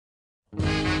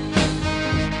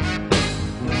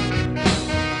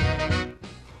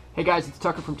Hey guys, it's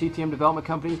Tucker from TTM Development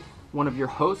Company, one of your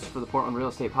hosts for the Portland Real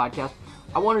Estate Podcast.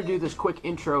 I want to do this quick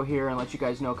intro here and let you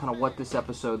guys know kind of what this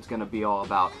episode's going to be all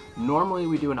about. Normally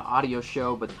we do an audio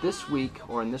show, but this week,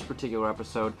 or in this particular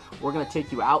episode, we're going to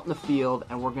take you out in the field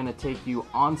and we're going to take you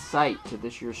on site to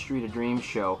this year's Street of Dreams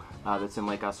show that's in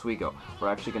Lake Oswego. We're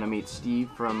actually going to meet Steve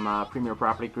from Premier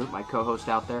Property Group, my co-host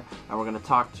out there, and we're going to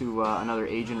talk to another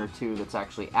agent or two that's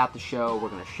actually at the show. We're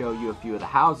going to show you a few of the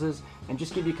houses and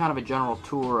just give you kind of a general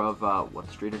tour of what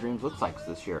the Street of Dreams looks like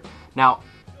this year. Now,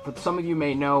 for some of you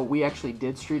may know, we actually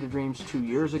did Street of Dreams 2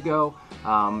 years ago.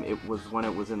 It was when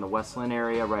it was in the West Lynn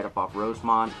area, right up off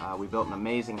Rosemont. We built an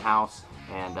amazing house,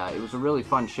 and it was a really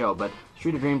fun show, but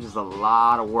Street of Dreams is a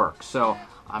lot of work. So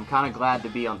I'm kind of glad to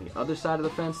be on the other side of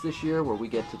the fence this year, where we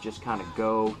get to just kind of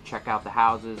go check out the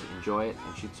houses, enjoy it,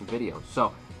 and shoot some videos.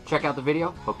 So check out the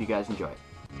video. Hope you guys enjoy it.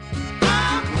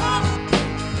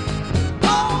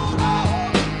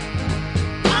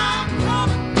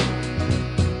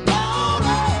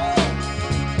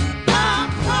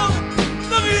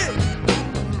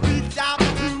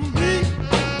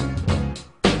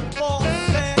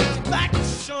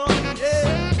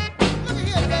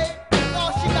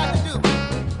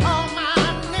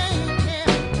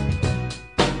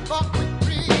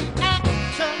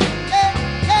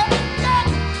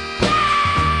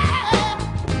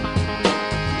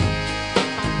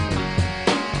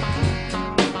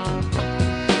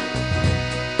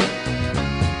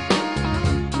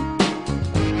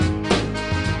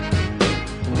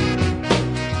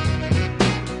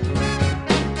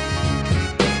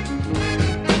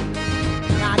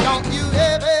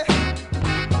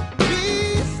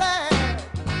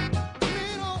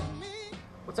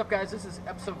 What's up, guys? This is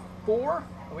episode 4. Are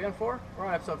we on 4? We're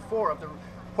on episode 4 of the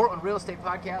Portland Real Estate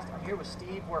Podcast. I'm here with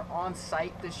Steve. We're on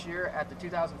site this year at the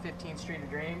 2015 Street of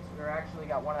Dreams. We've actually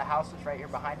got one of the houses right here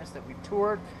behind us that we've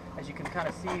toured. As you can kind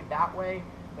of see that way,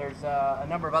 there's a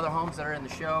number of other homes that are in the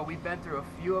show. We've been through a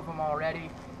few of them already.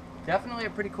 Definitely a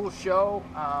pretty cool show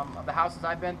of the houses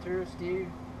I've been through. Steve,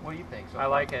 what do you think? I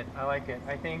like it.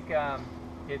 I think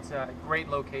it's a great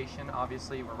location.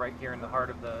 Obviously, we're right here in the heart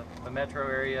of the metro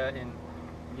area, and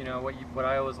you know what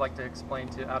I always like to explain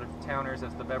to out-of-towners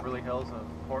as the Beverly Hills of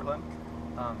Portland,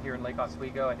 here in Lake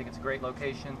Oswego. I think it's a great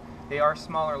location. They are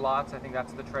smaller lots. I think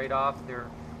that's the trade-off.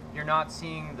 You're not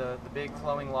seeing the big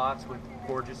flowing lots with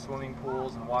gorgeous swimming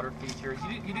pools and water features.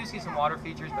 You do see some water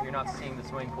features, but you're not seeing the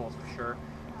swimming pools for sure.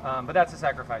 But that's a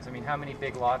sacrifice. I mean, how many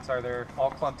big lots are there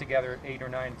all clumped together, 8 or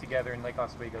 9 together in Lake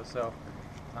Oswego? So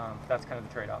that's kind of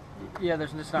the trade-off. Yeah,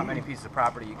 there's just not many pieces of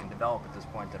property you can develop at this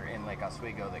point that are in Lake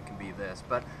Oswego that can be this.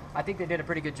 But I think they did a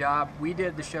pretty good job. We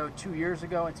did the show 2 years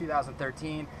ago in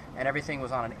 2013, and everything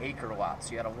was on an acre lot,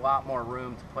 so you had a lot more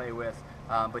room to play with.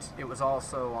 But it was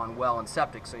also on well and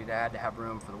septic, so you had to have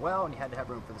room for the well and you had to have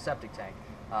room for the septic tank.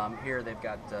 Here they've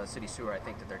got city sewer, I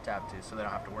think, that they're tapped to, so they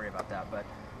don't have to worry about that. But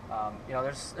you know,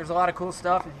 there's a lot of cool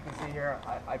stuff, as you can see here.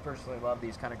 I personally love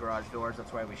these kind of garage doors.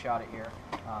 That's why we shot it here.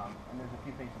 And there's a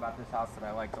few things about this house that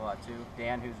I liked a lot too.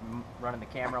 Dan, who's running the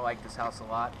camera, liked this house a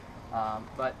lot.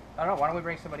 But I don't know, why don't we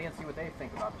bring somebody in and see what they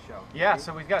think about the show? Yeah,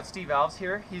 so we've got Steve Alves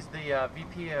here. He's the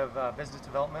VP of Business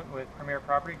Development with Premier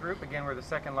Property Group. Again, we're the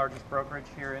second largest brokerage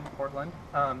here in Portland.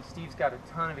 Steve's got a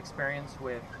ton of experience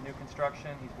with new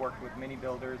construction. He's worked with many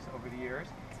builders over the years.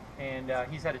 And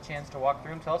he's had a chance to walk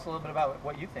through them. Tell us a little bit about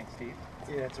what you think, Steve.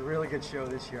 Yeah, it's a really good show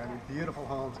this year. I mean, beautiful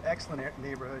homes, excellent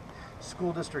neighborhood.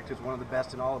 School district is one of the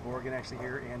best in all of Oregon actually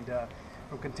here. And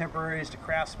from contemporaries to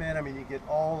craftsmen, I mean, you get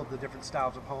all of the different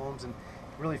styles of homes and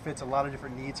it really fits a lot of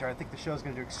different needs here. I think the show is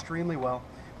going to do extremely well.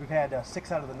 We've had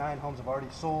 6 out of the 9 homes have already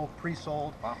sold,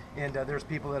 pre-sold. Wow. And there's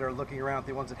people that are looking around at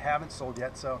the ones that haven't sold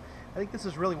yet. So I think this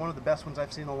is really one of the best ones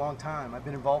I've seen in a long time. I've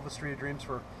been involved with Street of Dreams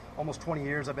for almost 20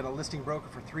 years. I've been a listing broker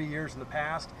for 3 years in the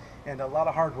past, and a lot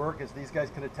of hard work, as these guys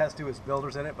can attest to as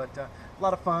builders in it, but a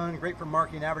lot of fun, great for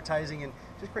marketing, advertising, and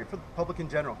just great for the public in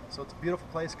general. So it's a beautiful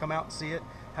place. Come out and see it.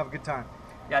 Have a good time.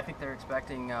 Yeah, I think they're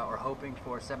expecting or hoping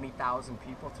for 70,000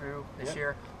 people through this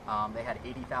year. They had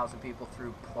 80,000 people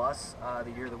through plus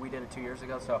the year that we did it 2 years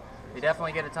ago. So they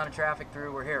definitely get a ton of traffic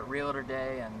through. We're here at Realtor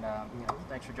Day, and you know,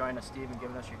 thanks for joining us, Steve, and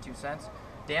giving us your 2 cents.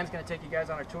 Dan's going to take you guys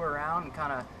on a tour around and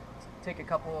kind of take a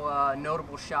couple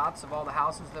notable shots of all the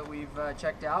houses that we've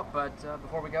checked out. But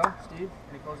before we go, Steve,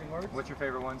 any closing words? What's your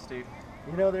favorite one, Steve?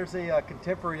 You know, there's a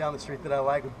contemporary down the street that I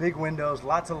like with big windows,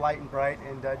 lots of light and bright,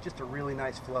 and just a really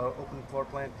nice flow, open floor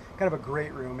plan, kind of a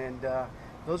great room. And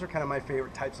those are kind of my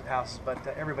favorite types of houses, but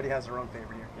everybody has their own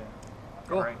favorite here. Yeah.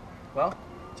 Cool. All right. Well,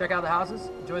 check out the houses,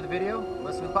 enjoy the video,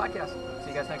 listen to the podcast. See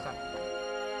you guys next time.